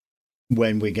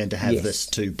when we're going to have this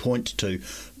to point to.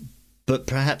 But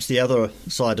perhaps the other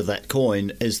side of that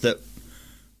coin is that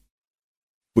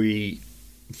we,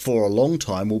 for a long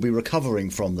time, will be recovering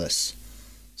from this.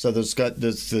 So there's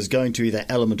going to be that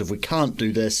element of we can't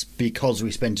do this because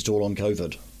we spent it all on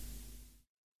COVID.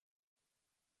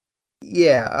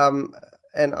 Yeah,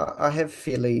 and I have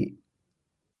fairly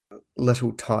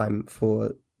little time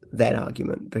for that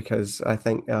argument, because I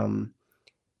think,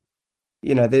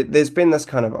 there's been this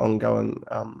kind of ongoing,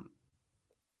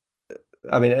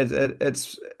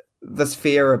 it's this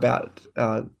fear about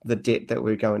the debt that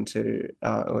we go into,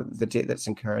 or the debt that's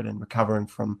incurred in recovering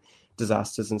from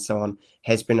disasters and so on,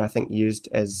 has been, I think, used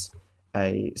as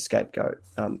a scapegoat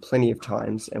plenty of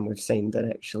times, and we've seen that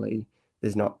actually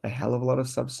there's not a hell of a lot of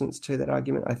substance to that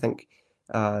argument. I think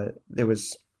there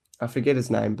was, I forget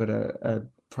his name, but a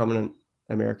prominent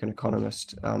American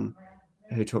economist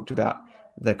who talked about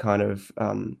the kind of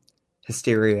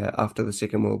hysteria after the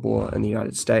Second World War in the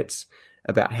United States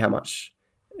about how much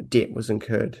debt was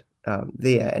incurred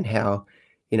there, and how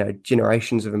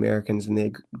generations of Americans and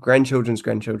their grandchildren's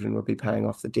grandchildren would be paying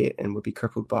off the debt and would be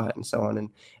crippled by it and so on.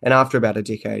 And after about a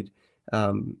decade,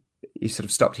 you sort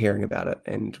of stopped hearing about it,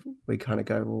 and we kind of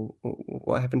go, well,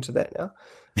 what happened to that now?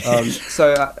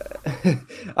 So,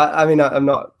 I'm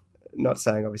not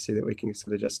saying obviously that we can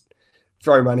sort of just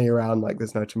throw money around like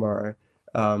there's no tomorrow,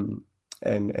 and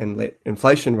let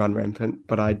inflation run rampant.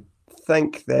 But I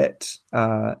think that,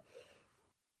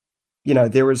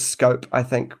 there is scope, I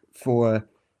think, for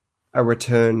a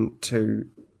return to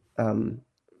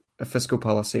a fiscal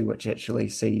policy which actually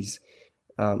sees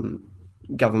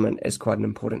government as quite an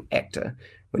important actor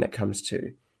when it comes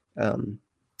to,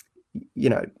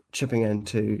 chipping in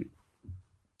to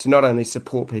not only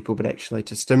support people, but actually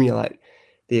to stimulate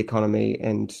the economy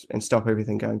and stop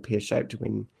everything going pear-shaped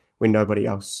when when nobody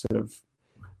else sort of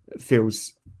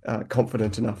feels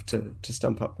confident enough to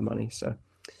stump up the money. So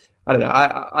I don't know.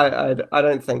 I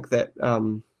don't think that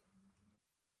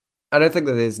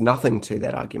there's nothing to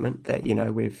that argument that, you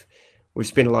know, we've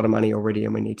spent a lot of money already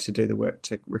and we need to do the work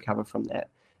to recover from that.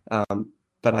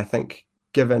 But I think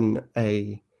given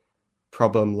a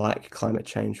problem like climate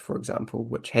change, for example,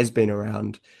 which has been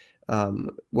around,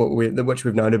 which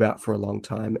we've known about for a long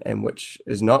time and which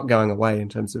is not going away in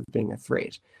terms of being a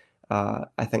threat,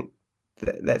 I think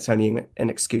that's only an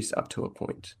excuse up to a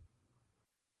point.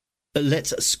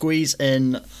 Let's squeeze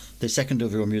in the second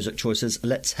of your music choices.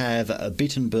 Let's have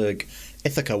Beatenberg,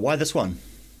 Ithaca. Why this one?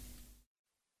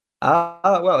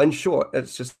 Well, in short,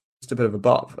 it's just a bit of a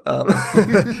bop,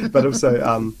 but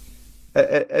also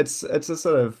it's a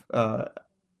sort of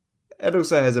it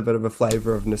also has a bit of a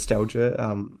flavour of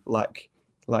nostalgia, like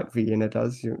Vienna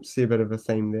does. You see a bit of a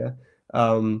theme there,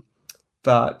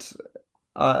 but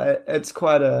it's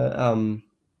quite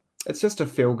it's just a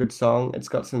feel-good song. It's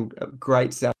got some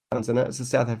great sounds in it. It's a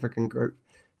South African group,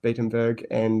 Beatenberg,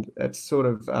 and it's sort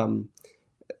of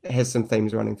has some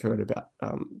themes running through it about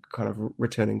kind of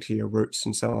returning to your roots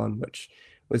and so on, which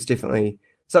was definitely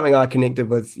something I connected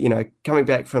with, you know, coming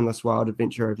back from this wild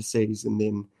adventure overseas and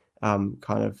then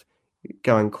kind of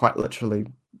going quite literally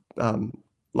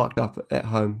locked up at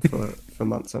home for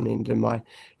months on end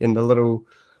in the little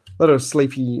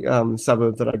sleepy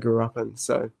suburb that I grew up in.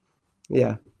 So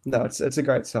yeah, no, it's a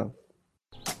great song.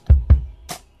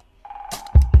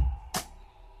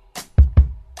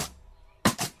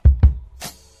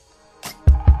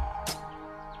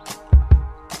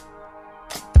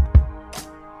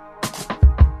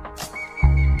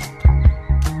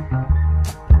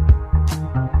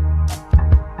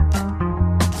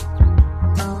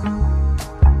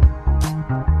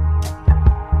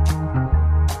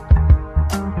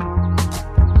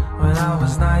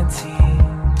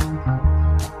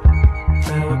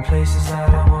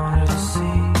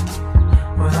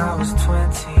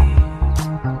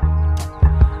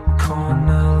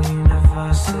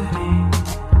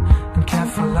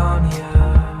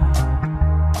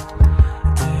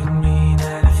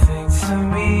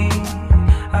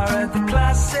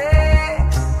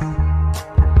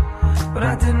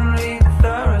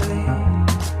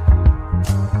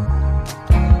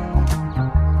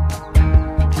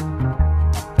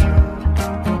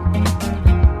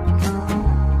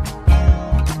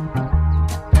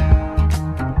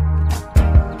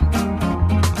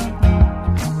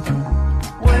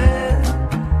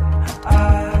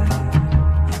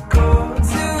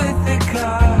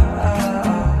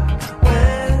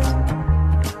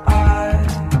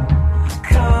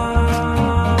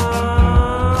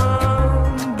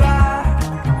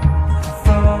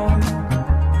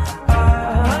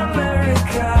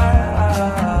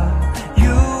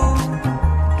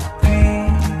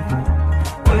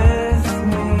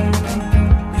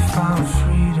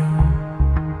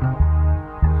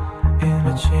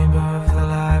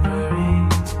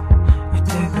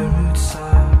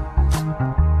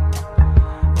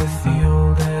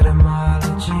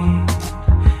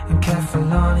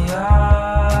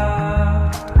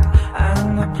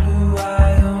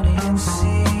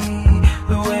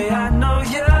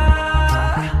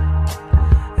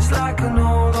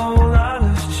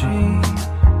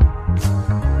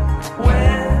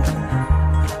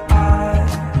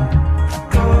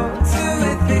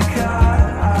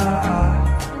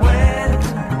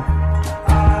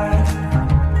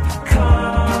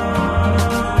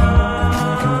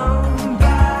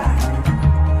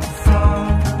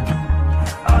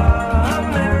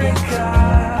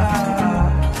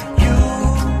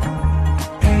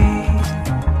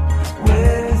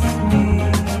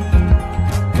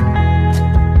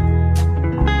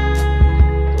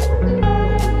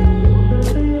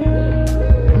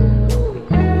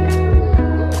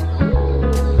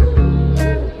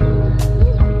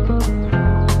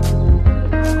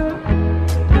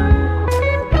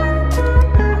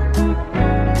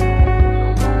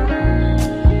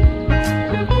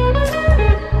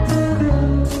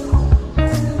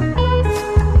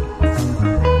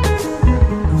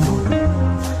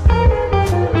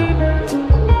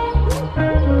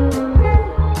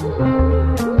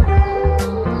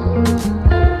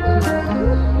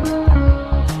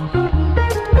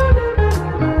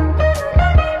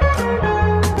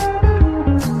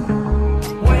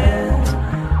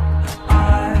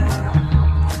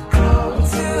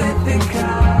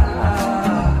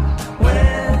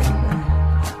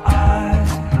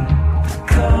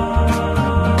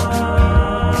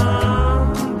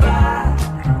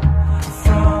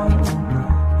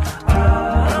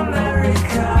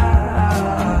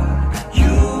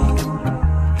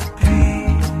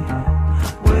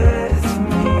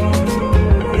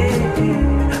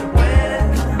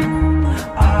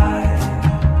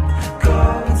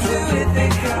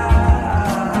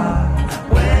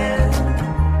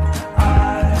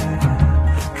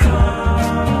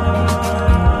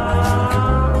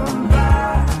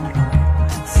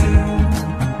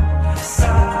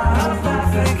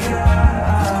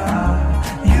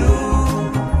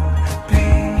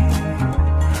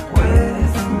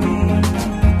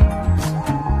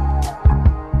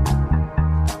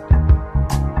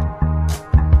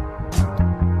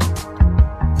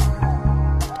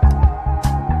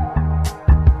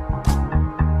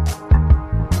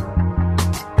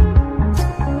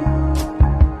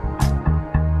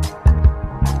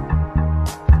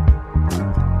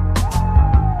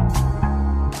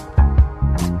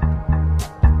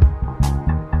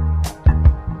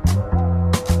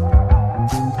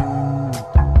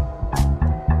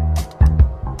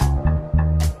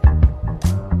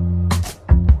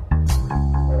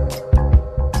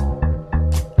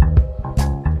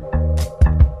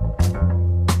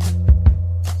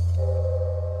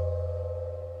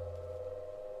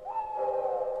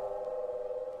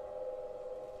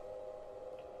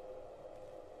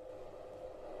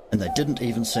 And they didn't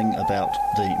even sing about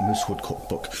the Moosewood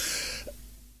Cookbook.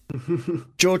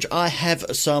 George, I have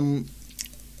some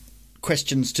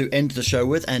questions to end the show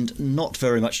with, and not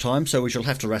very much time, so we shall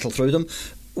have to rattle through them.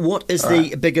 What is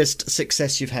the biggest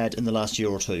success you've had in the last year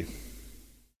or two?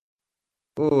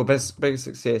 Oh, biggest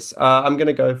success. I'm going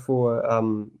to go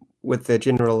for with the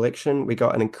general election. We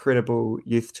got an incredible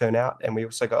youth turnout, and we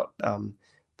also got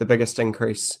the biggest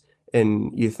increase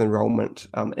in youth enrolment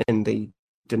in the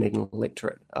Dunedin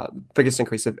electorate, biggest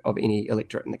increase of any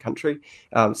electorate in the country.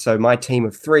 So my team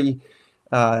of 3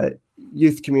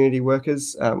 youth community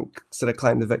workers sort of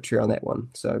claimed the victory on that one.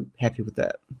 So happy with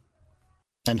that.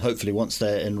 And hopefully once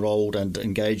they're enrolled and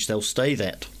engaged, they'll stay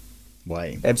that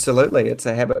way. Absolutely. It's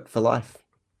a habit for life.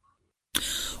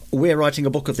 We're writing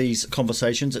a book of these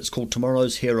conversations. It's called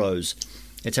Tomorrow's Heroes.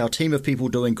 It's our team of people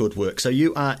doing good work. So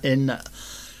you are in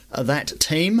that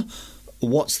team.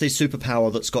 What's the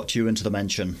superpower that's got you into the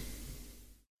mansion?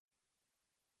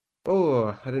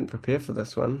 Oh, I didn't prepare for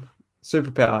this one.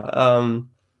 Superpower.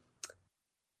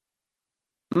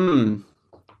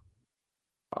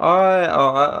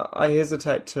 I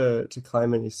hesitate to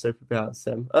claim any superpowers,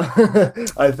 Sam.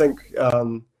 I think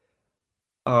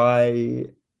I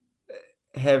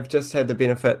have just had the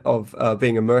benefit of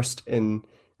being immersed in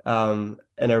a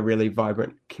really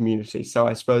vibrant community. So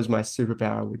I suppose my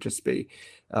superpower would just be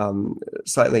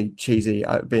slightly cheesy,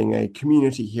 being a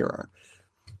community hero.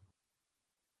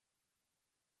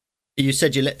 You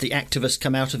said you let the activist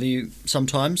come out of you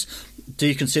sometimes. Do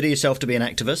you consider yourself to be an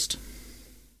activist?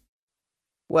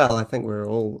 Well, I think we're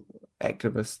all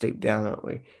activists deep down, aren't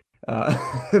we?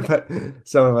 But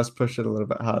some of us push it a little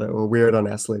bit harder or wear it on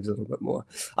our sleeves a little bit more.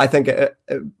 I think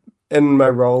in my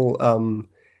role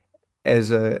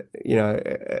as a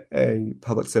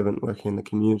public servant working in the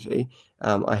community,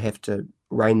 I have to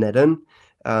rein that in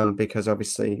because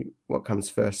obviously what comes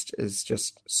first is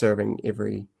just serving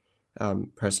every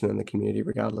person in the community,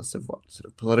 regardless of what sort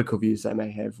of political views they may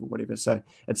have or whatever. So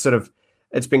it's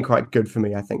been quite good for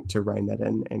me, I think, to rein that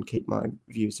in and keep my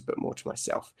views a bit more to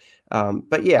myself.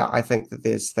 But yeah, I think that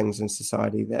there's things in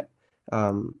society that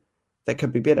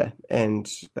could be better, and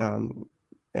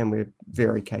we're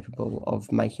very capable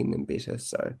of making them better.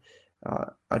 So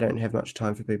I don't have much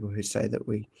time for people who say that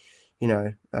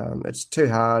it's too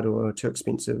hard or too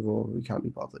expensive or we can't be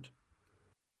bothered.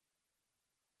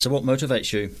 So what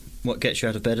motivates you? What gets you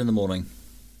out of bed in the morning?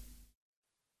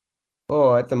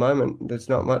 Oh, at the moment, there's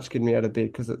not much getting me out of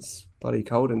bed because it's bloody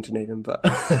cold in Dunedin. But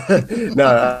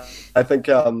no, I think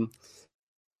it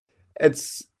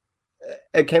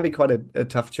can be quite a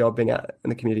tough job being out in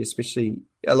the community, especially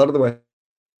a lot of the work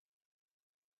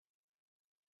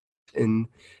in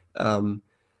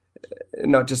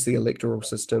not just the electoral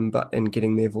system, but in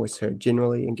getting their voice heard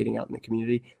generally and getting out in the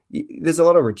community. There's a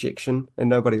lot of rejection, and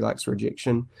nobody likes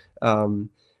rejection. And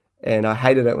I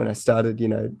hated it when I started.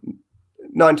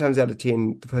 9 times out of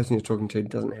 10, the person you're talking to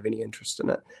doesn't have any interest in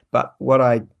it. But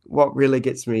what really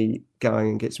gets me going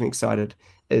and gets me excited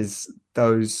is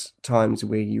those times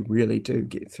where you really do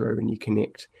get through and you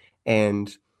connect.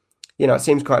 And it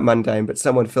seems quite mundane, but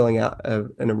someone filling out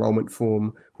an enrollment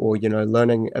form or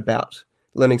learning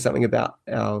something about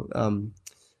our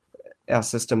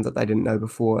system that they didn't know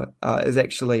before is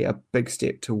actually a big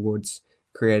step towards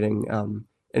creating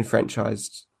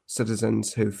enfranchised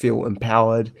citizens who feel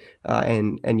empowered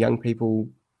and young people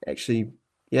actually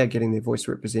getting their voice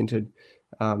represented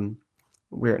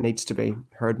where it needs to be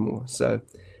heard more. So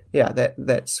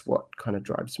that's what kind of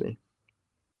drives me,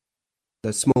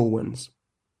 the small wins.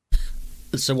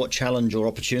 So what challenge or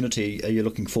opportunity are you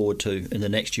looking forward to in the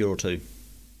next year or two?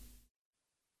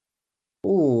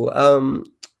 I'm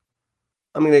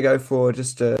going to go for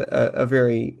just a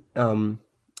very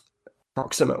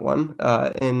proximate one.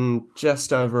 In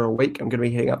just over a week, I'm going to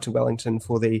be heading up to Wellington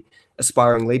for the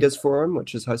Aspiring Leaders Forum,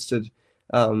 which is hosted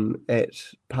at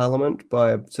Parliament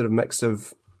by a sort of mix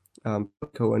of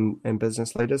political and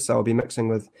business leaders. So I'll be mixing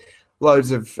with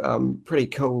loads of pretty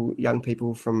cool young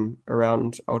people from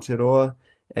around Aotearoa,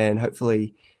 and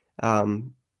hopefully,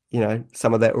 some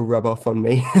of that will rub off on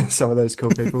me, some of those cool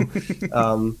people.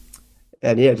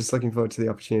 And just looking forward to the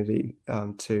opportunity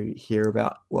to hear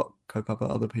about what kaupapa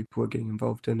other people are getting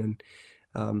involved in,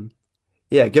 and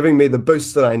giving me the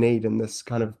boost that I need in this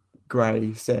kind of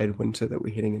grey, sad winter that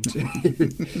we're heading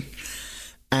into.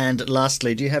 And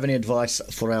lastly, do you have any advice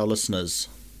for our listeners?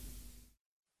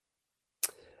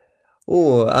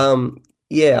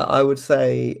 I would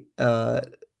say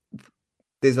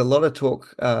there's a lot of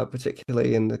talk,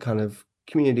 particularly in the kind of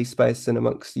community space and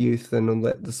amongst youth and all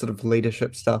that, the sort of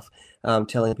leadership stuff,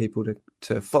 telling people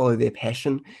to follow their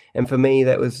passion. And for me,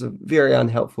 that was very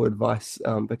unhelpful advice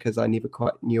because I never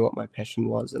quite knew what my passion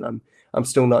was, and I'm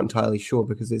still not entirely sure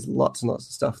because there's lots and lots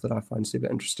of stuff that I find super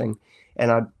interesting,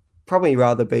 and I'd probably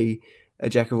rather be a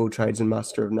jack of all trades and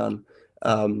master of none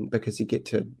because you get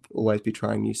to always be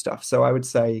trying new stuff. So I would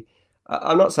say,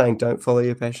 I'm not saying don't follow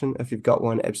your passion. If you've got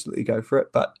one, absolutely go for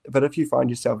it. But if you find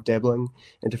yourself dabbling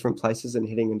in different places and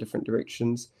heading in different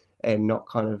directions and not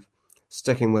kind of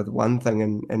sticking with one thing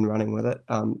and running with it,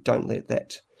 don't let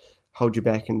that hold you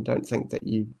back, and don't think that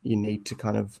you need to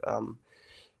kind of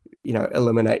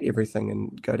eliminate everything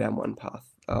and go down one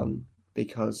path,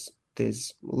 because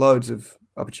there's loads of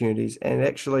opportunities. And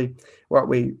actually what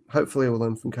we hopefully will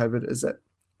learn from COVID is that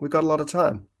we've got a lot of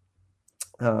time,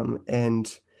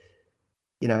 and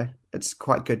it's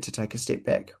quite good to take a step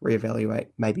back, reevaluate,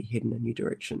 maybe head in a new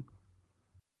direction.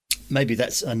 Maybe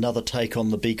that's another take on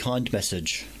the be kind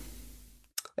message.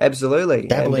 Absolutely.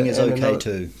 Dabbling is okay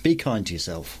too. Be kind to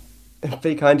yourself.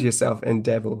 Be kind to yourself and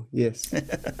dabble, yes.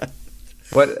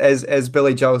 What, as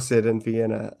Billy Joel said in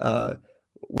Vienna,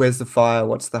 where's the fire?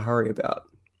 What's the hurry about?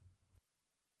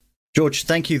 George,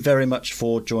 thank you very much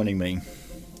for joining me.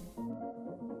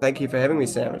 Thank you for having me,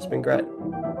 Sam. It's been great.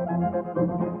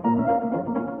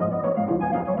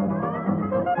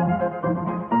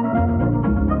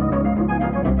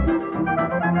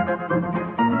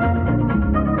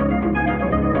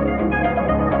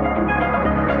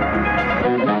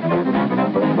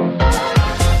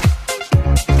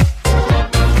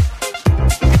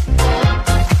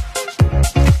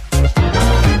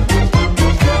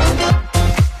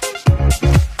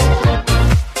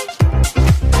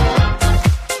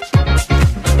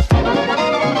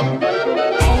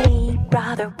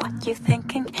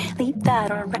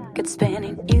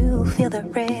 Spinning, you feel the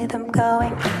rhythm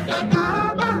going.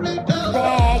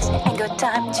 Legs ain't got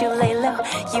time to lay low.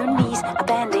 Your knees are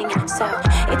bending, so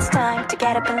it's time to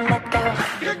get up and let go.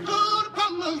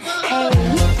 Hey,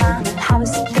 mama,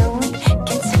 how's it going?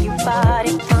 Can see your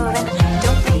body moving.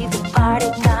 Don't leave the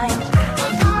party time.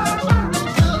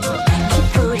 Keep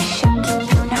booty shaking,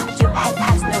 you know your head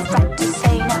has no right to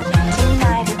say no.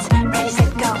 Tonight it's ready,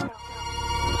 set, go.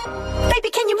 Baby,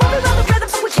 can you move around the rhythm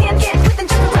so we can get with and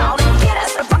jump around?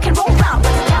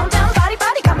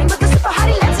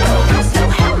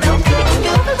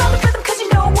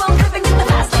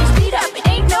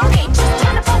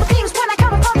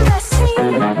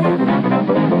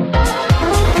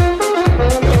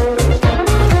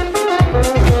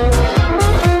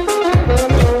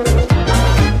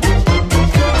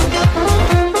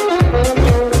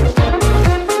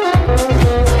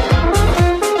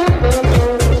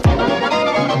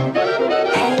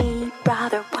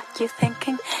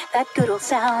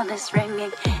 Sound is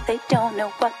ringing, they don't know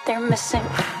what they're missing.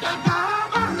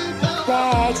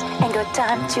 Legs ain't got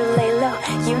time to lay low.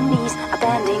 Your knees are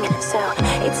bending, so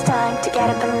it's time to get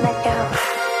up and let go.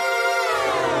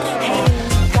 Hey,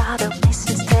 brother,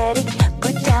 listen steady.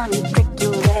 Put down your brick,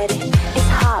 you ready. It's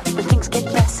hot when things get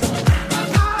messy.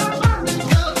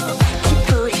 Keep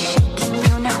booty shaking,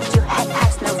 you know your head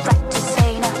has no right to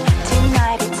say no.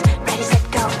 Tonight it's ready,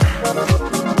 set, go.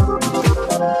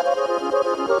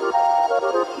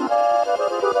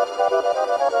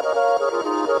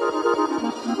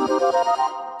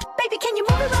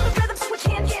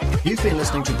 You've been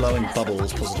listening to Blowing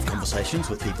Bubbles, positive conversations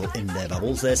with people in their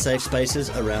bubbles, their safe spaces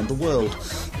around the world.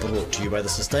 Brought to you by the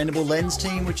Sustainable Lens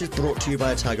team, which is brought to you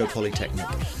by Otago Polytechnic.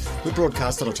 We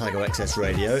broadcast on Otago Access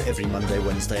Radio every Monday,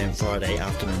 Wednesday and Friday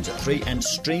afternoons at 3 and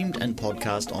streamed and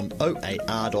podcast on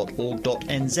oar.org.nz.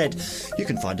 You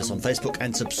can find us on Facebook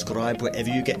and subscribe wherever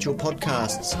you get your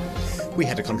podcasts. We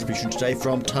had a contribution today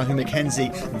from Tahu Mackenzie.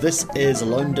 This is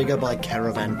Lone Digger by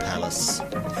Caravan Palace.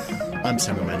 I'm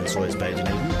Samuel Mann in Sawyers Bay,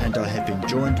 Dunedin, and I have been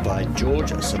joined by George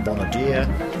Sabonadier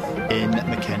in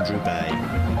McAndrew Bay.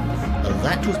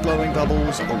 That was Blowing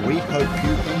Bubbles. We hope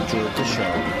you enjoyed the show.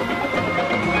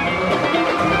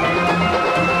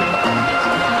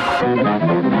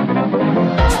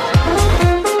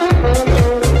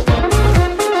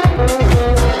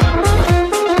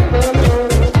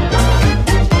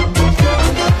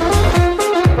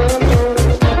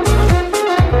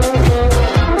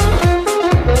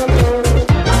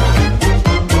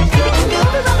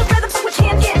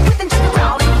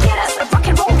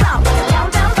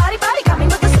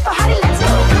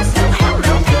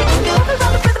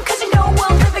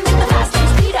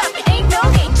 Speed up.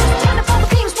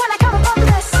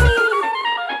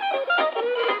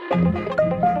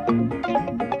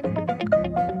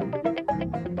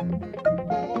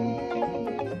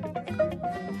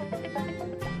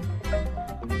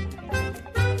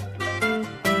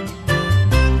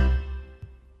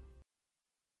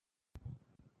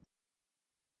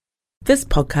 This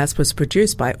podcast was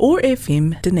produced by OAR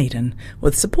FM Dunedin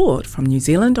with support from New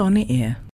Zealand On the Air.